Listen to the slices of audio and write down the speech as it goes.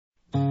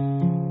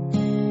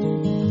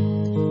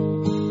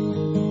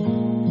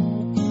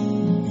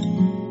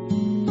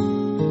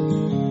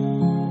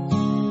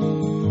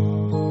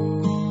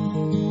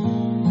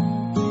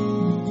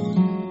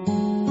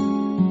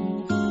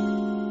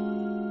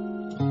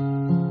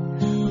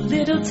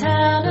little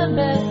town of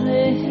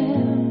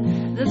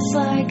Bethlehem looks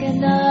like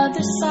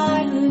another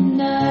silent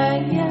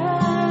night.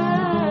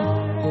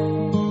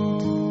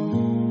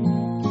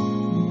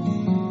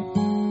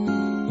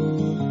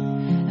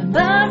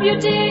 Above you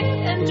deep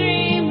and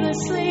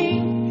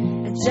dreamlessly,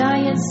 a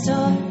giant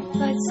star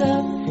lights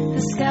up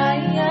the sky.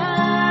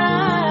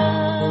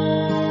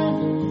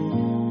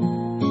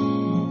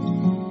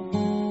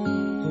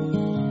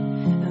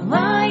 And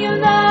while you're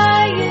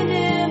lying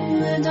in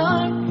the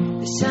dark,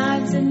 there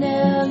shines an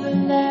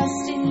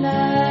everlasting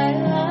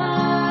light.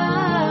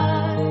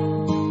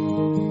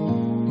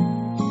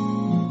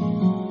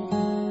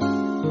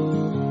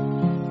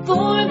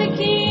 For the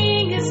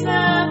King has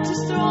left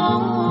his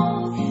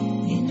throne,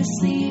 and is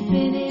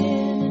sleeping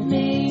in a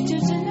manger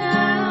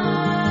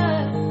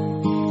tonight.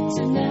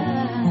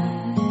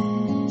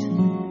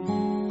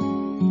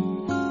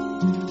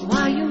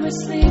 While you were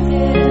sleeping,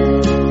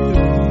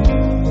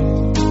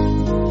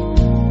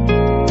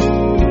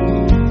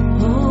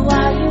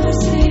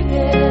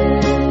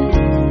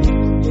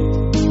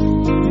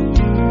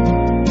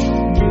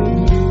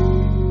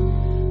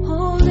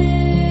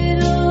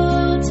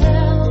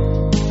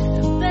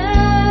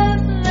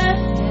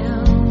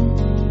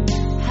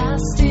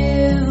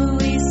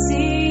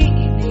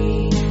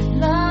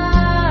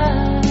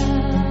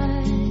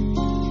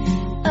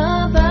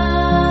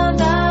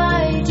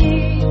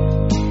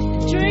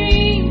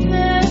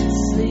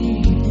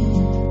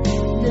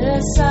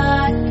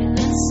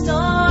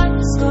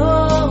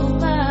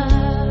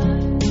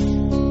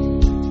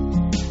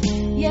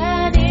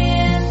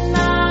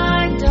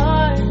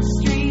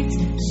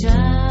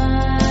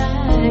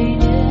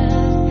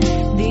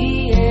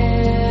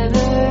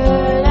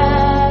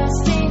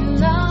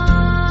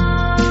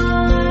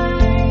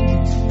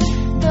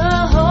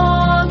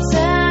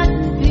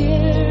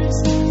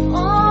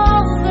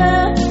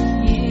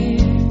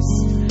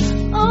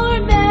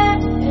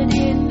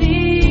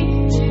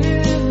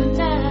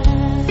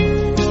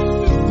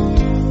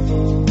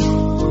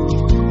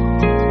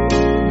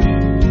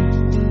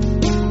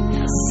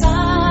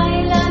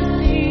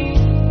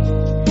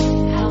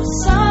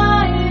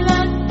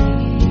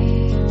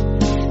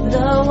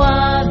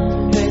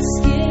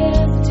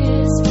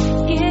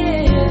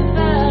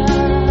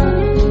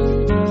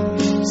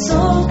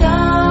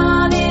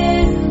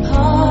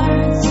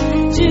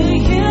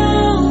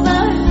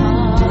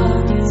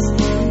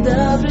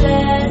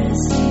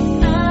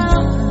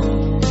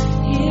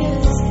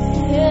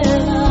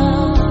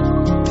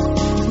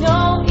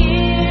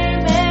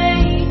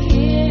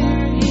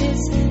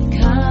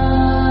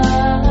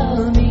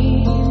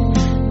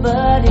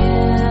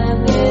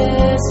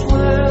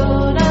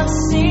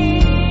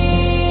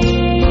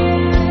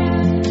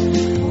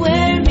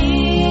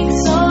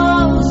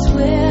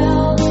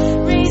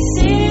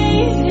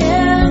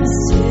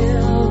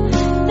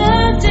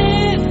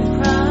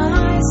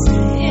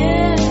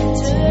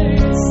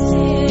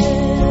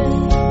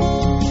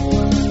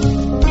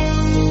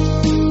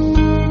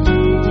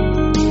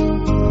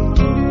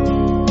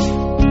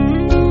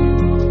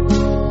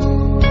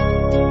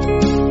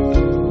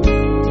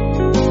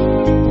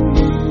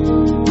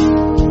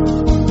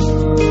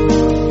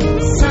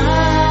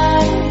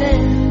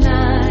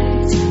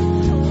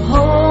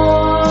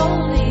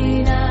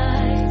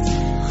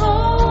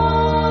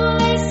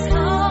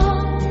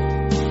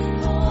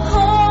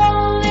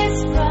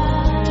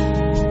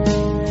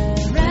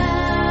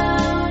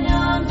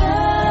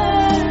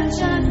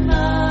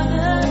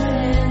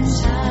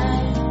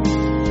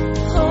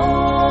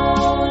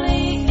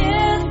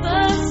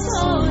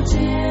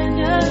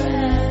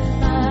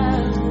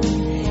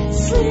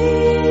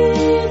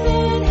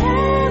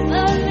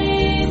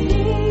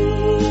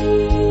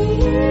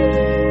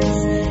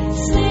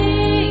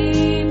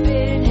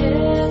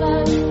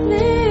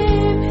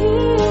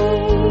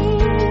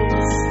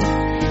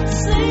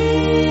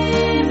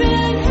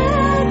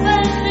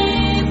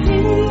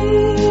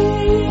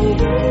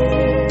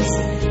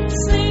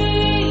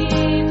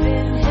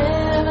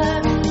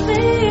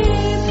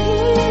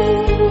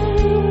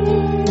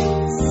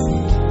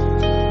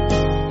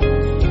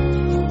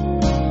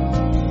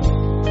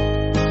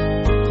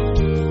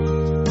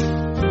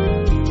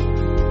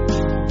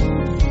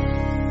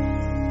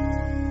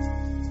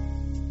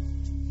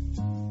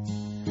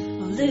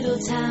 little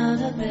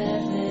town of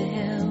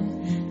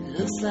Bethlehem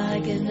looks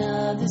like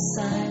another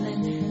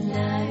silent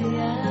night.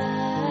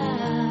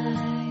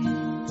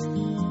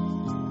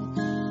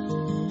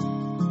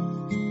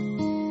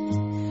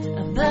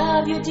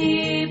 Above you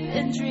deep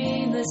and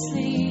dreamless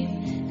sleep,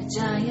 a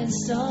giant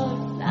star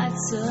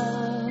lights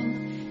up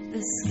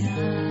the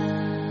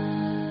sky.